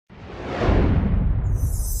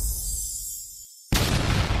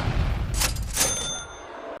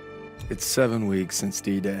It's 7 weeks since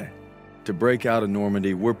D-Day. To break out of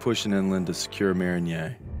Normandy, we're pushing inland to secure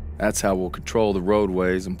Marigny. That's how we'll control the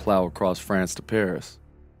roadways and plow across France to Paris.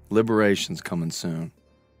 Liberation's coming soon.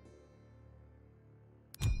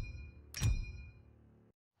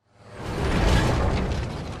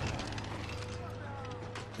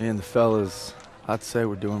 Me and the fellas, I'd say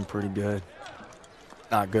we're doing pretty good.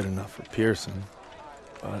 Not good enough for Pearson,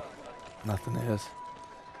 but nothing is.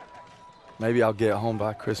 Maybe I'll get home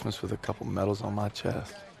by Christmas with a couple medals on my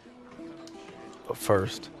chest. But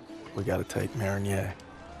first, we gotta take Marigny.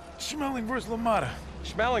 Schmeling versus LaMotta.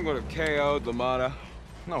 Schmeling would have KO'd LaMotta.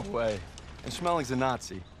 No way. And Schmeling's a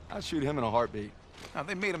Nazi. I'd shoot him in a heartbeat. Now,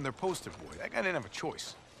 they made him their poster boy. That guy didn't have a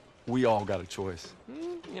choice. We all got a choice.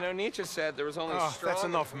 You know, Nietzsche said there was only strong... That's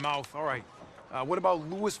enough mouth. All right. What about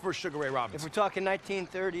Lewis versus Sugar Ray Robinson? If we're talking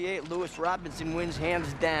 1938, Lewis Robinson wins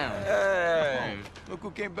hands down. Hey! Look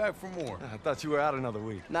who came back for more. I thought you were out another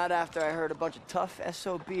week. Not after I heard a bunch of tough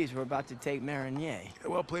SOBs were about to take Marigny. Yeah,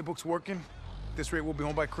 well, playbook's working. At this rate, we'll be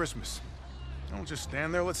home by Christmas. Don't just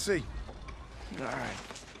stand there. Let's see. All right.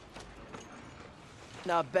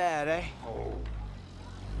 Not bad, eh? Oh.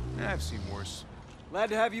 I've seen worse. Glad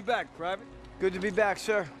to have you back, Private. Good to be back,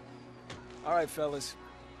 sir. All right, fellas.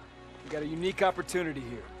 We got a unique opportunity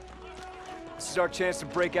here. This is our chance to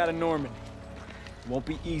break out of Normandy. It won't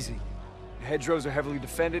be easy. The hedgerows are heavily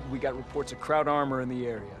defended. We got reports of Kraut armor in the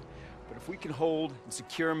area. But if we can hold and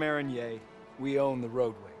secure Marigny, we own the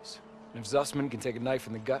roadways. And if Zussman can take a knife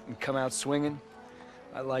in the gut and come out swinging,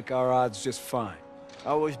 I like our odds just fine.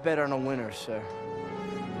 Always bet on a winner, sir.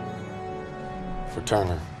 For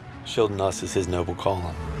Turner, shielding us is his noble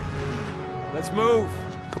calling. Let's move.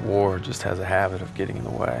 The war just has a habit of getting in the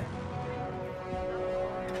way.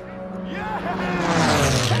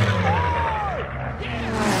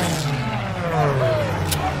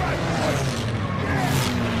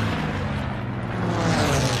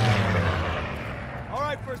 All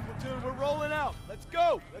right, first platoon, we're rolling out. Let's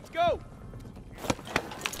go. Let's go.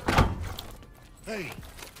 Hey.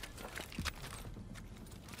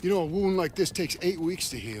 You know, a wound like this takes 8 weeks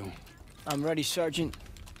to heal. I'm ready, Sergeant.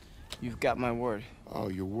 You've got my word. Oh,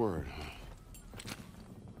 your word, huh?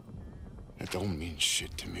 That don't mean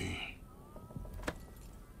shit to me.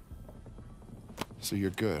 So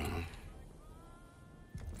you're good, huh?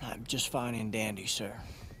 I'm just fine and dandy, sir.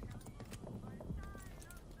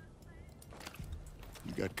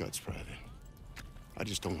 You got guts, Private. I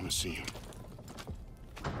just don't want to see him.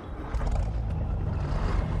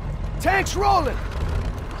 Tanks rolling.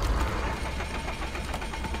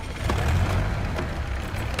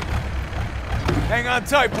 Hang on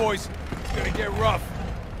tight, boys. It's gonna get rough.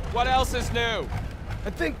 What else is new? I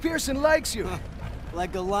think Pearson likes you.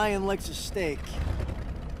 Like a lion likes a steak.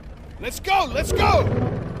 Let's go! Let's go!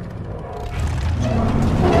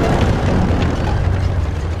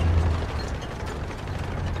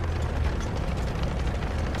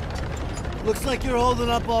 Looks like you're holding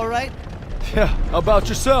up all right. Yeah, how about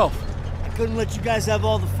yourself? I couldn't let you guys have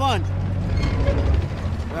all the fun.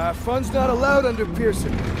 Fun's not allowed under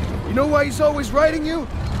Pearson. You know why he's always writing you?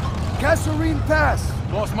 Kasserine Pass.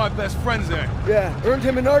 Lost my best friends there. Yeah, earned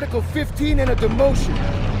him an Article 15 and a demotion.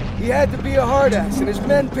 He had to be a hard-ass, and his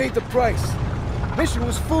men paid the price. Mission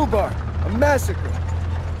was FUBAR, a massacre.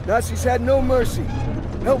 Nazis had no mercy.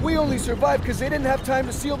 Hell, we only survived because they didn't have time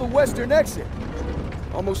to seal the western exit.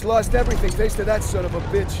 Almost lost everything thanks to that son of a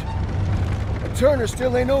bitch. And Turner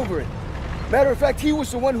still ain't over it. Matter of fact, he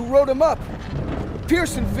was the one who wrote him up.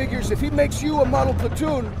 Pearson figures if he makes you a model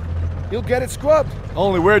platoon, he'll get it scrubbed.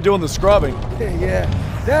 Only we're doing the scrubbing. Yeah,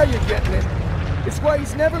 now you're getting it. It's why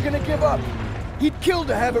he's never gonna give up. He'd kill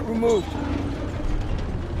to have it removed.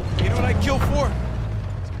 You know what I'd kill for?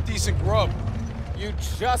 Some decent grub. You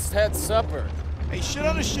just had supper. Hey, shit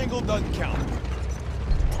on a shingle doesn't count.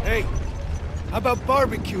 Hey, how about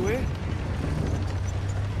barbecue, eh?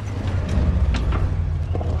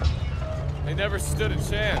 They never stood a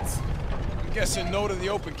chance. I'm guessing no to the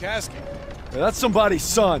open casket. Yeah, that's somebody's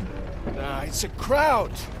son. Nah, it's a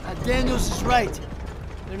crowd. Daniels is right.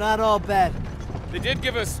 They're not all bad. They did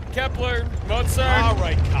give us Kepler, Mozart. All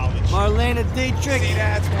right, college. Marlena Dietrich. See,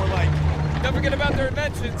 that's more like... Don't forget about their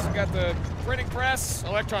inventions. You got the printing press,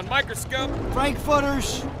 electron microscope.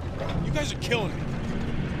 Frankfurters. You guys are killing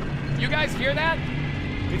me. You guys hear that?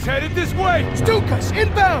 It's headed this way. Stukas,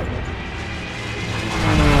 inbound.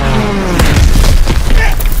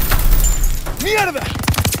 Me out of there.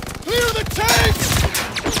 Clear the tanks!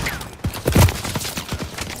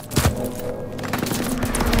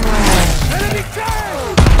 Enemy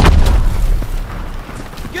tank!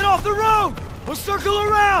 Get off the road! We'll circle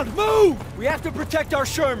around! Move! We have to protect our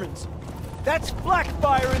Shermans. That's flak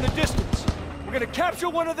fire in the distance. We're gonna capture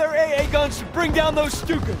one of their AA guns to bring down those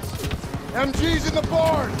Stukas. MG's in the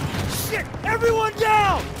barn! Shit! Everyone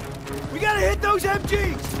down! We gotta hit those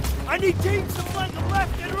MGs! I need teams to flank them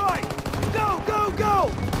left and right! Go, go,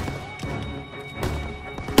 go!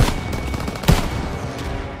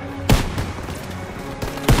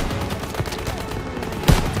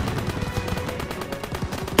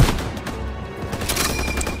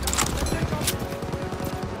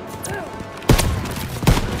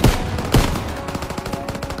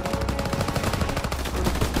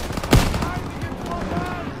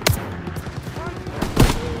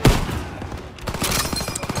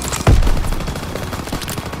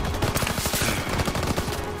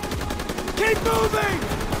 Keep moving!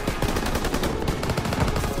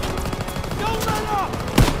 Don't let up!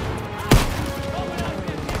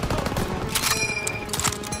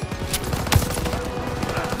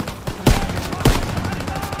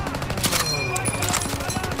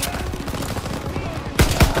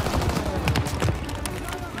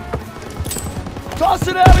 Toss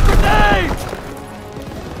it out a grenade!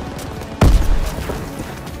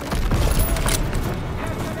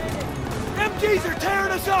 MGs are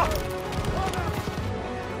tearing us up!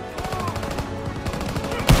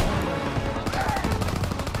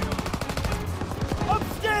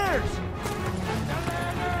 Upstairs!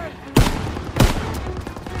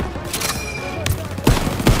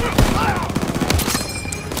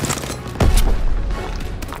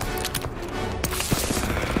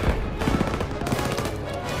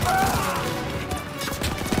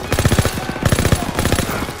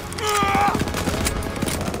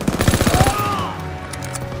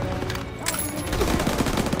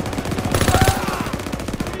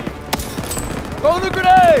 Throw the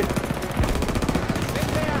grenade!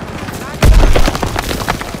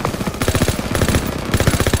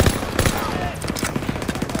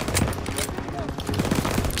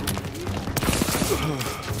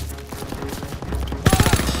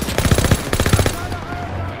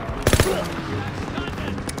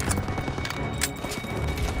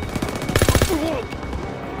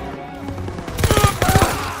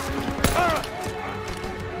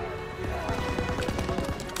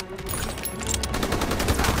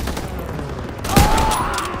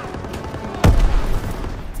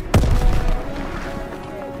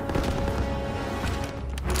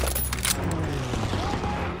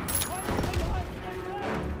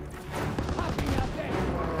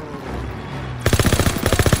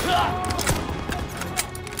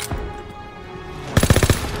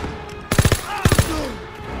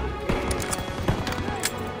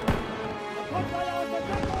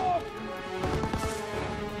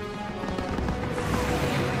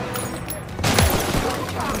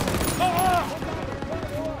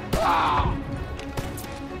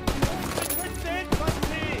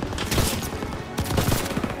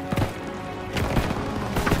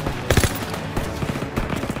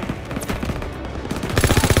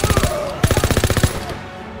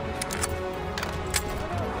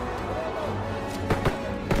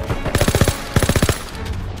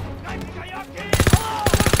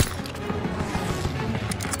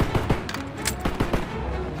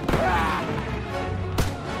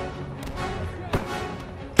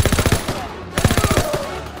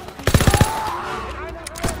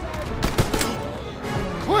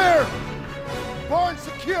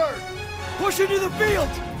 Push into the field!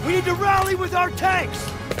 We need to rally with our tanks!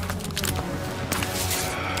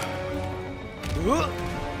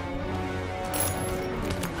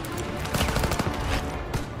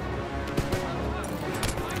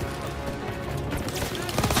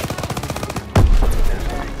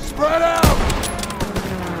 Spread out!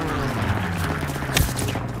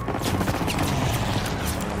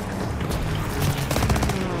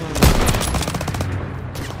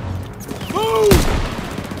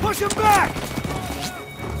 Move! Push him back!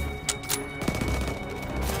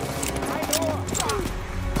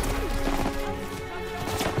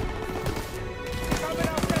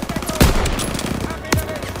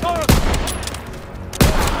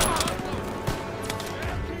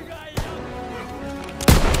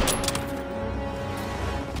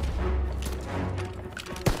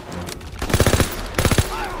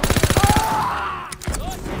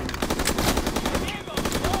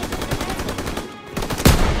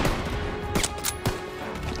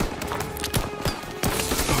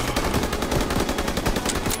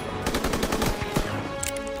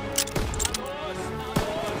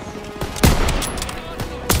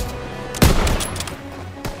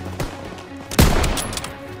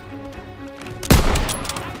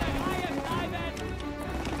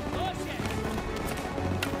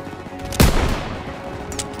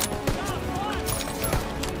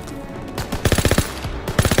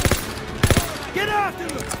 after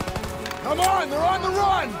them! Come on, they're on the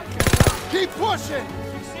run! Keep pushing!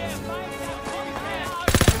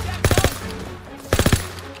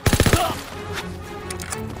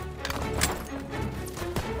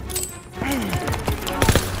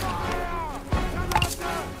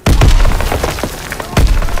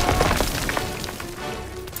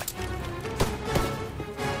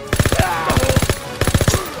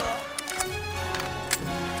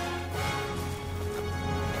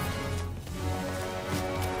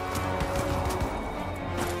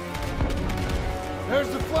 There's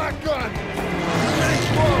the flak gun! Getting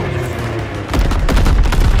close!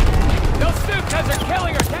 Those Stooks has are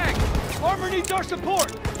killing our tank! Armor needs our support!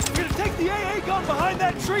 We're gonna take the AA gun behind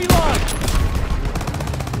that tree line!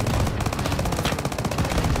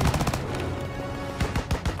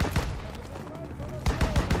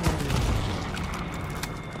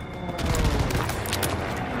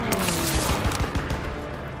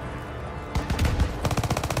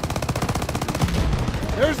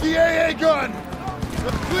 There's the AA gun!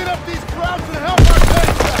 Let's clean up these crowds and help our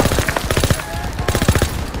tanks out!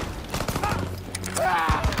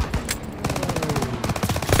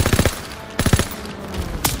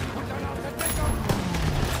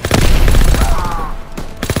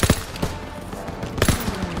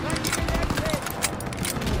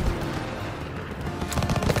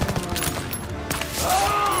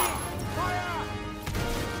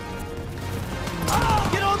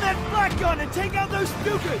 Get on that flak gun and take out those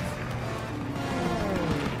Stukas!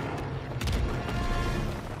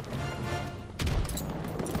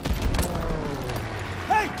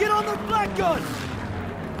 Hey, get on the flak gun!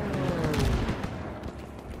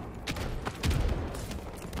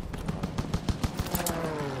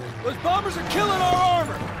 Those bombers are killing our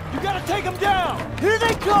armor! You gotta take them down! Here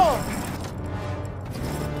they come!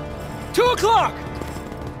 2 o'clock!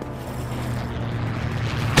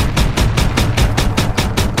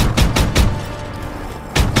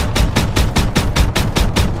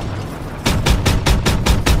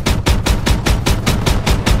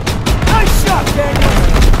 Nice shot, Daniel!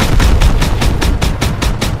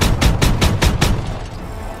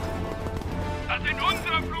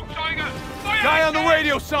 Guy on the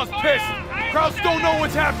radio sounds pissed! Crowds don't know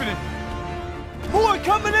what's happening! More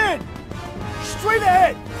coming in! Straight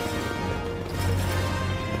ahead!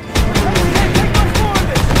 Hey, take no more of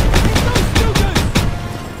this! Get those Stukas!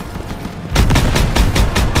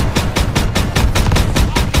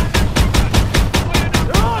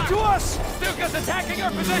 They're on to us! Stukas attacking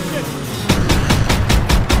our position!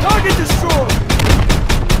 Target destroyed!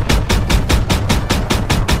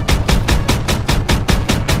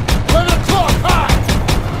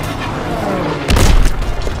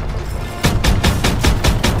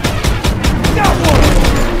 Got one!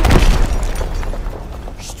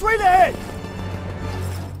 Straight ahead!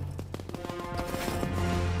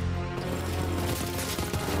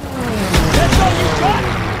 That's all you got?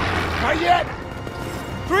 Not yet!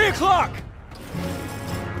 3 o'clock!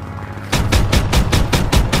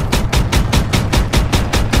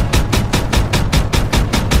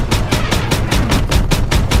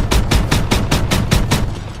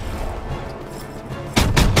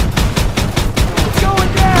 It's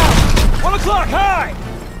going down! 1 o'clock, high!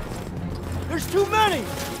 There's too many!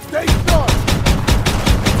 Stay sharp!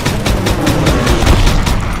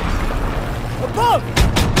 Above!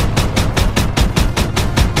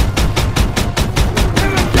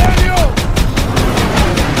 Get him, Daniel!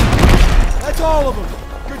 That's all of them.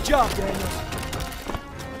 Good job, Daniels.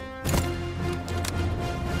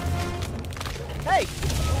 Hey,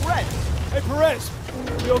 Red. Hey, Perez.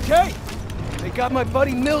 You okay? They got my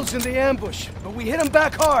buddy Mills in the ambush, but we hit him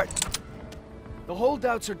back hard. The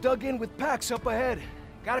holdouts are dug in with packs up ahead.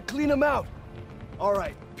 Gotta clean them out. All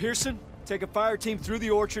right, Pearson, take a fire team through the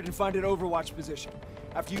orchard and find an overwatch position.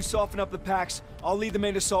 After you soften up the packs, I'll lead the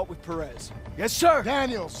main assault with Perez. Yes, sir.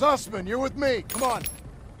 Daniel, Sussman, you're with me. Come on.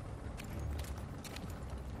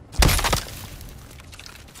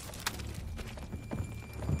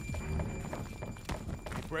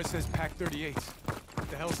 Brett says Pack 38. What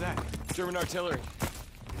the hell's that? German artillery.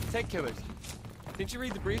 Tank killers. Didn't you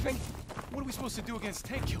read the briefing? What are we supposed to do against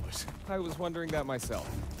tank killers? I was wondering that myself.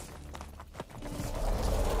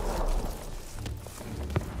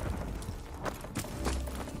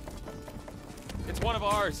 It's one of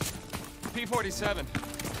ours. P-47.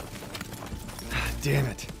 Damn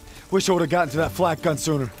it. Wish I would have gotten to that flak gun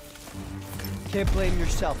sooner. Can't blame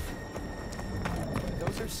yourself.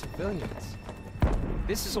 Those are civilians.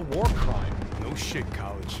 This is a war crime. No shit,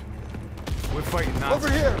 College. We're fighting Nazis. Over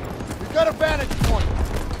here. We've got a vantage point.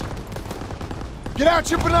 Get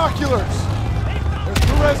out your binoculars. There's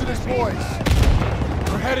Perez and his boys.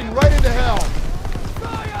 We're heading right into hell.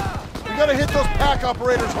 We gotta hit those pack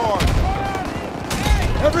operators hard.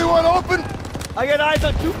 Everyone open? I got eyes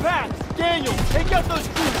on 2 packs. Daniel, take out those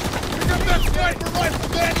crews. Pick up that sniper rifle,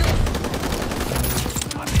 Daniel!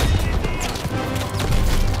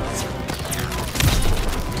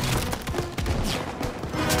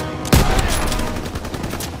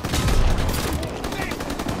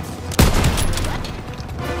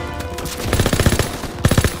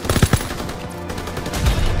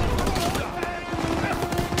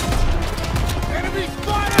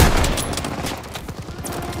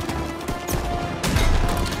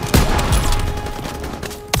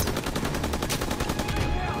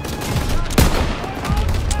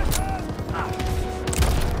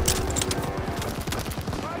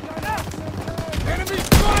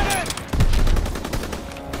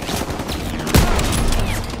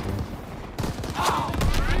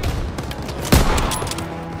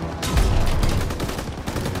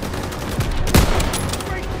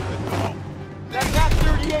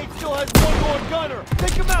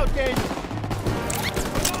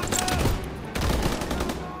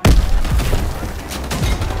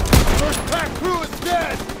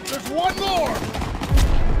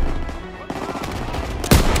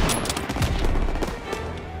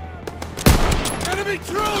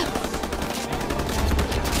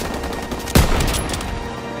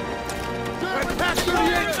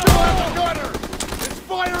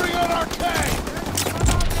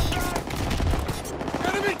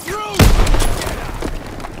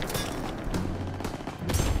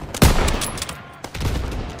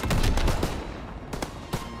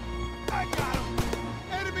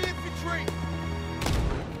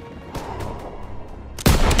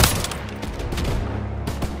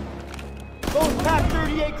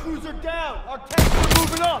 Crews are down! Our tanks are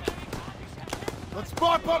moving up! Let's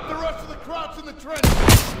mop up the rest of the Krauts in the trench!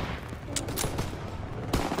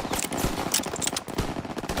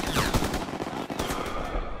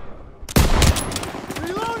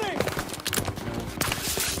 Reloading!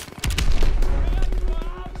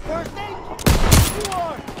 First aid! You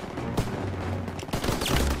are!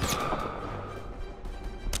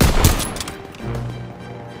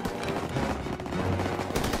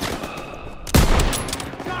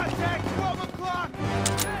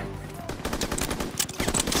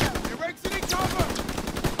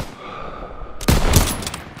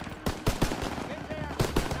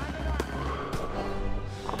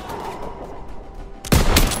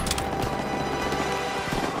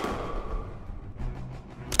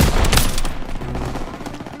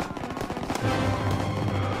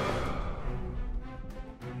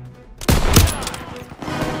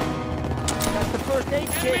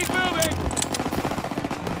 Enemy moving!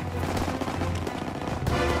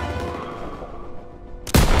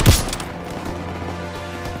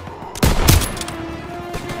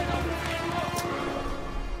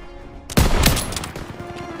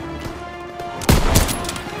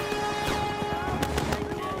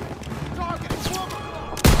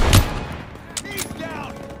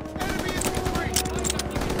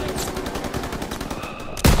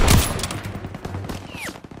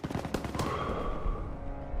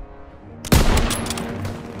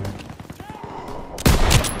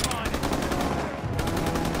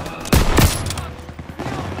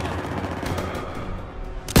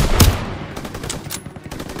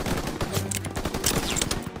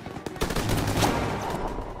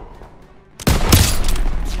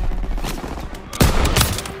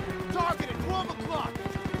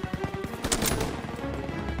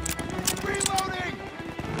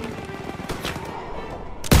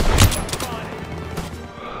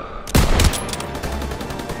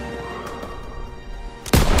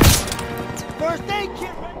 First aid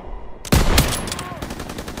kit ready!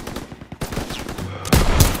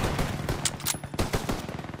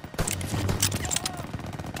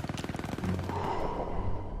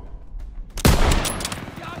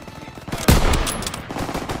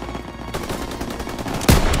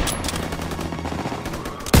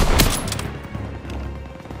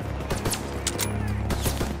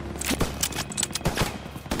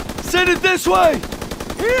 Send it this way!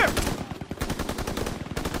 Here!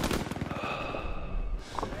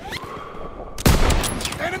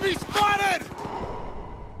 Enemy spotted!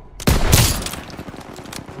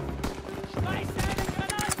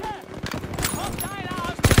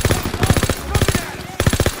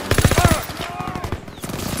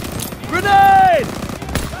 Grenade!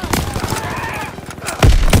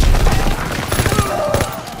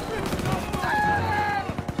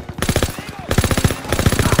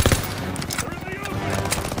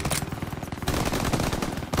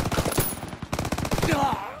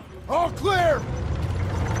 All clear!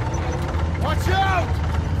 Watch out!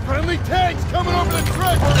 Friendly tanks coming over the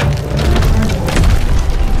track!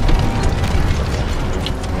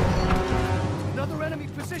 Another enemy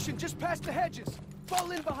position just past the hedges.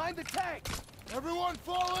 Fall in behind the tanks. Everyone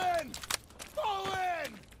fall in! Fall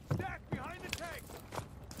in! Stack behind the tanks.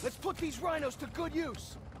 Let's put these rhinos to good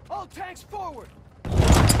use. All tanks forward.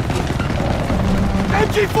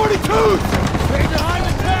 MG-42s! Stay behind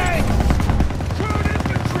the tanks! Crude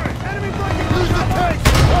infantry! Enemy breaking Use the tanks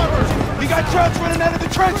for cover! We got trucks running out of the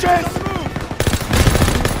trenches!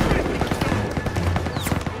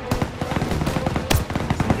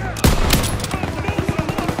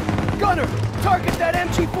 Gunner! Target that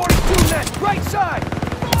MG-42 net! Right side!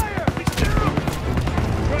 Fire!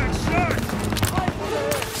 Right shot!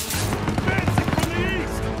 Advancing from the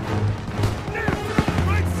east! Now!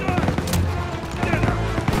 Right side!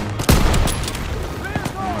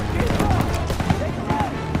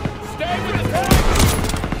 Stay with the tank!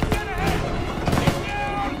 Get ahead! Keep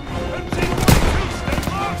down! MG-42, stay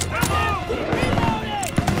low! Stay low!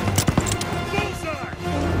 Reloading! Bullseye!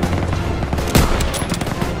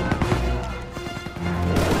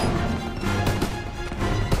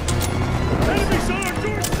 Enemies on our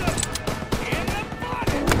doorstep! In the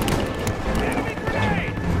body! Enemy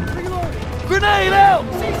grenade! Grenade out!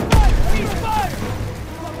 Cease fire! Cease fire!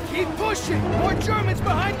 Keep pushing! More Germans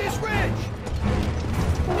behind this ridge!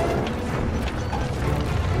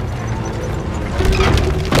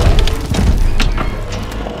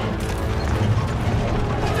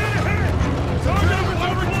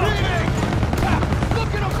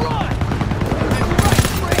 Look at them run! Right,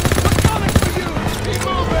 Spring! We're coming for you! Keep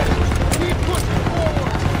moving! Keep pushing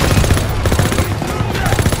forward!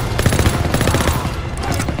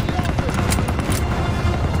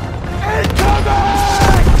 Incoming!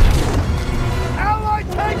 Allied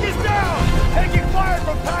tank is down! Taking fire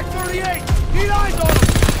from Pack 38! Need eyes on them!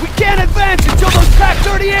 We can't advance until those Pack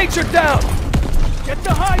 38s are down! Get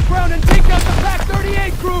the high ground and take out the Pack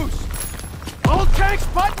 38 crews! All tanks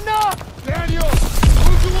button up! Daniel,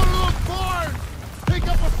 move to one of those barns! Take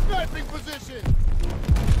up a sniping position!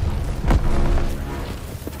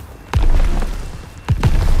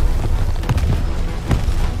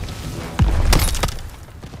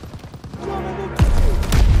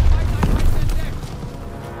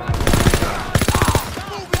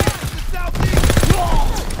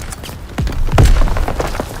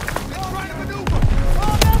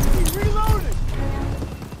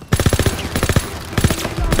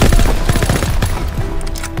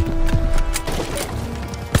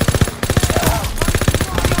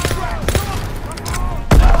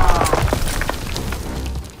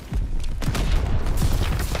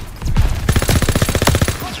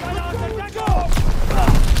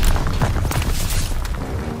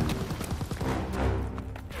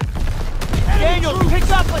 Daniel, pick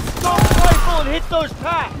up a assault rifle and hit those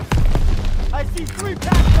packs! I see 3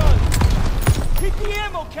 pack guns! Hit the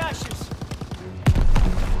ammo caches!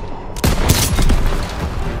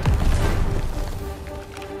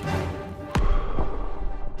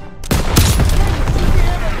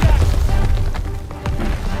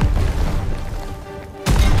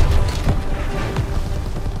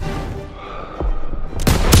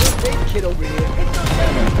 Big kid over here. Hit those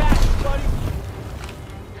ammo caches, buddy!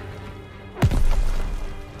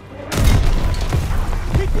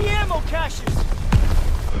 Hit the ammo caches!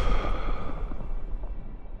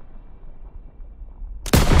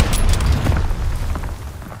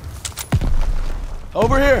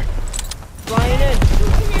 Over here! Flying in!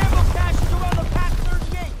 Shoot the ammo caches around the Pack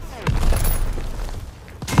 38!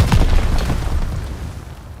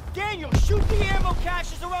 Daniel, shoot the ammo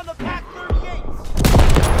caches around the Pack 38s!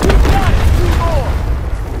 We got it! 2 more!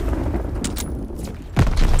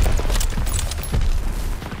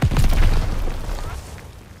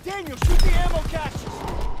 Daniel, shoot the ammo caches!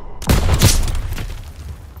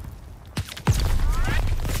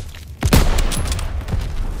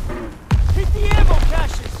 Hit the ammo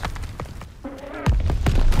caches!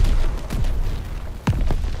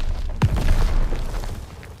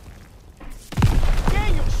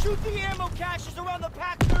 Daniel, shoot the ammo caches around the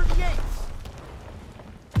Pack 38s!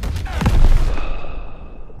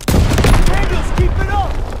 Daniel's keep it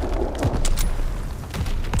up!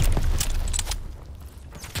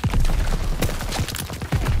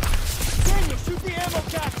 Daniel, shoot the ammo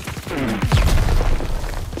caches!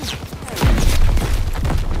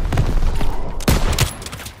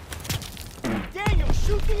 Daniel,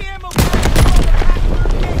 shoot the ammo caches around the Pack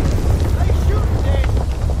 38s! Nice shooting, Daniel!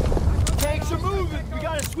 Tanks are moving! We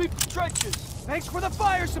gotta sweep the trenches! Thanks for the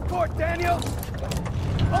fire support, Daniel!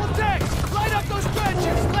 All tanks, light up those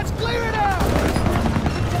trenches! Let's clear it out!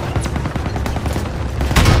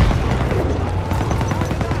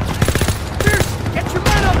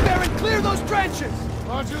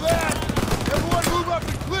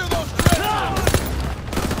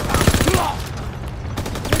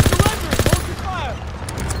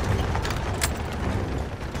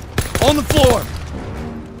 On the floor!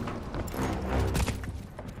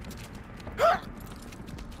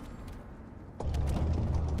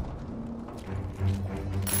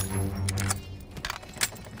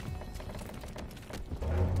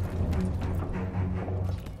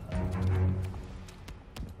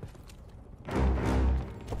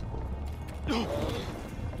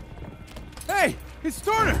 Hey, it's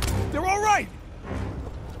Turner! They're all right!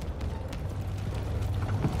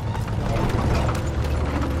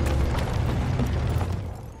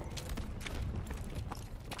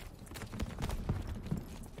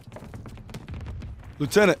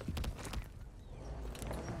 Lieutenant.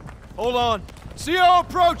 Hold on. CO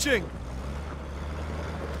approaching!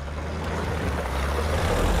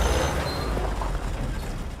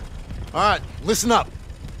 All right, listen up.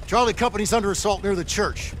 Charlie Company's under assault near the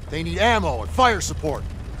church. They need ammo and fire support.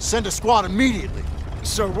 Send a squad immediately.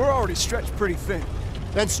 Sir, we're already stretched pretty thin.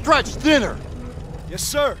 Then stretch thinner. Yes,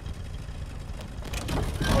 sir.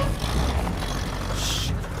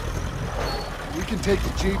 We can take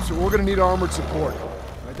the jeep, so we're gonna need armored support.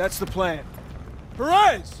 All right, that's the plan.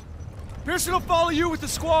 Perez! Pearson will follow you with the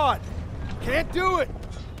squad. Can't do it!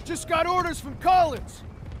 Just got orders from Collins.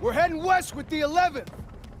 We're heading west with the 11th.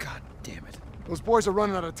 God damn it. Those boys are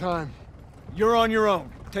running out of time. You're on your own.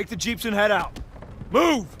 Take the jeeps and head out.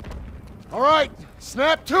 Move! All right,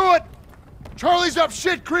 snap to it! Charlie's up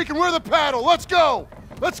shit creek and we're the paddle. Let's go!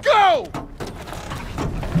 Let's go!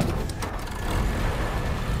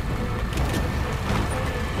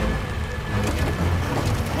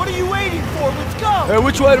 What are you waiting for? Let's go! Hey,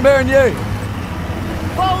 which way to Marigny?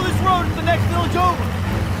 Follow this road to the next village over.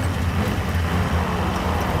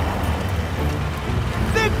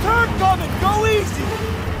 Big turn coming! Go easy!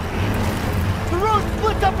 The road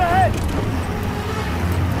splits up ahead!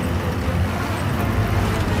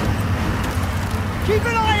 Keep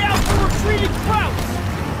an eye out for retreating Krauts!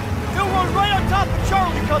 They'll run right on top of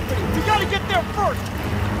Charlie Company! We gotta get there first!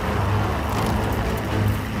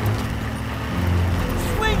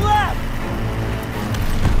 Swing left!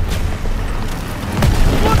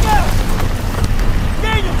 Look out!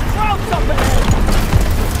 Daniel's Krauts up ahead!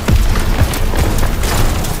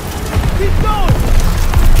 Keep going!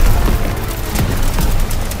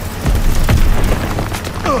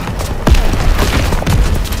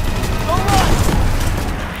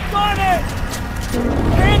 Got it!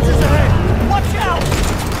 Panzers ahead! Watch out!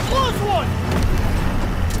 Close one!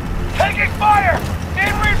 Taking fire!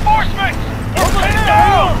 Need reinforcements! We're Over pinned there!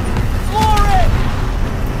 down! Floor it!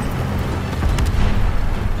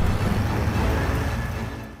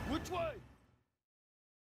 Which way?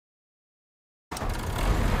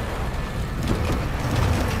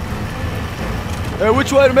 Hey,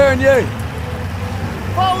 which way to Marigny?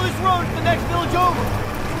 Follow this road to the next village over.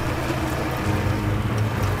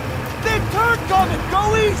 Big turn coming!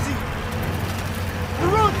 Go easy! The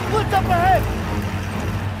road splits up ahead!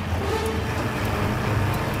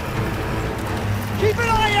 Keep an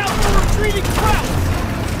eye out for retreating Krauts!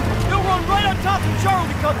 They'll run right on top of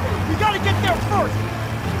Charlie Company! We gotta get there first!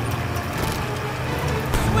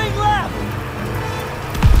 Swing left!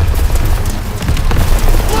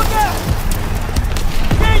 Look out!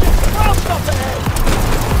 Daniel's Krauts up ahead!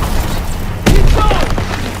 Keep going!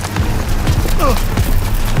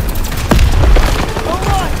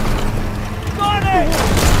 Alright! Got it!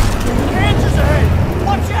 Panzers ahead!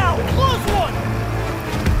 Watch out! Close one!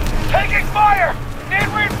 Taking fire! Need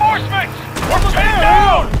reinforcements! We're Over pinned there!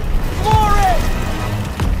 down! Floor it!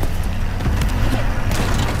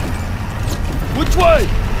 Which way?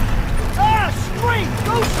 Ah! Straight!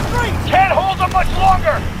 Go straight! Can't hold them much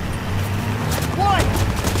longer! Right!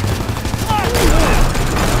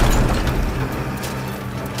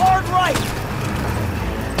 Hard right!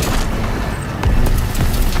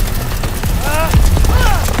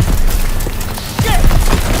 Shit!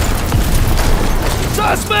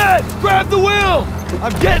 Sussman! Grab the wheel!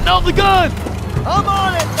 I'm getting on the gun! I'm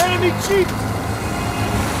on it! Enemy jeep!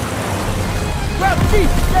 Grab jeep!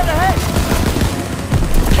 Get ahead!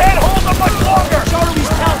 Can't hold them much longer! Charlie's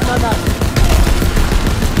counting on us!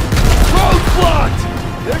 Road blocked!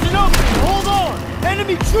 There's an opening! Hold on!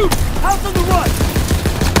 Enemy troops! House on the right!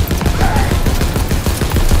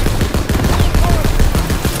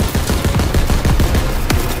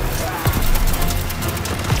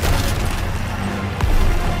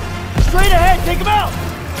 Straight ahead! Take him out!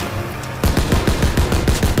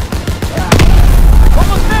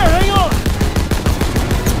 Almost there! Hang on!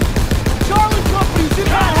 Charlie Company's in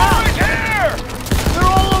that house! Right here! They're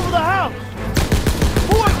all over the house!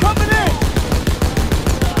 Boy, coming in!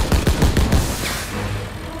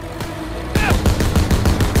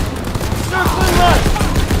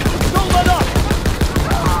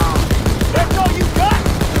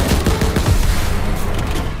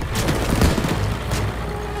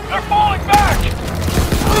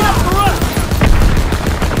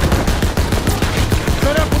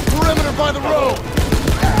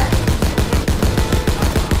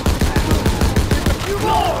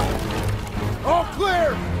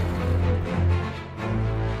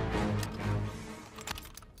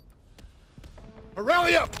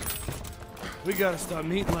 Rally up! We gotta stop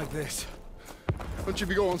meeting like this. Don't you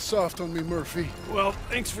be going soft on me, Murphy. Well,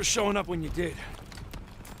 thanks for showing up when you did.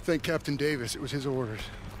 Thank Captain Davis. It was his orders.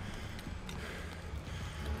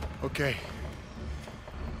 Okay.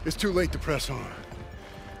 It's too late to press on.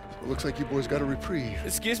 It looks like you boys got a reprieve.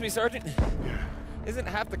 Excuse me, Sergeant? Yeah. Isn't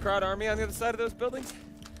half the crowd army on the other side of those buildings?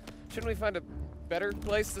 Shouldn't we find a better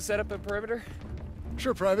place to set up a perimeter?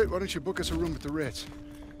 Sure, Private. Why don't you book us a room at the Ritz?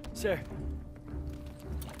 Sir.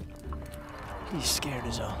 He's scared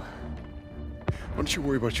as all. Why don't you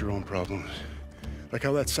worry about your own problems? Like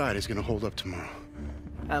how that side is gonna hold up tomorrow.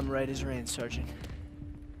 I'm right as rain, Sergeant.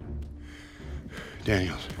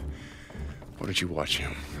 Daniels, why don't you watch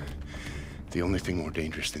him? The only thing more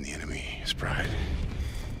dangerous than the enemy is pride.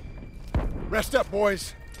 Rest up,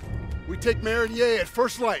 boys. We take Marigny at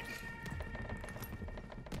first light.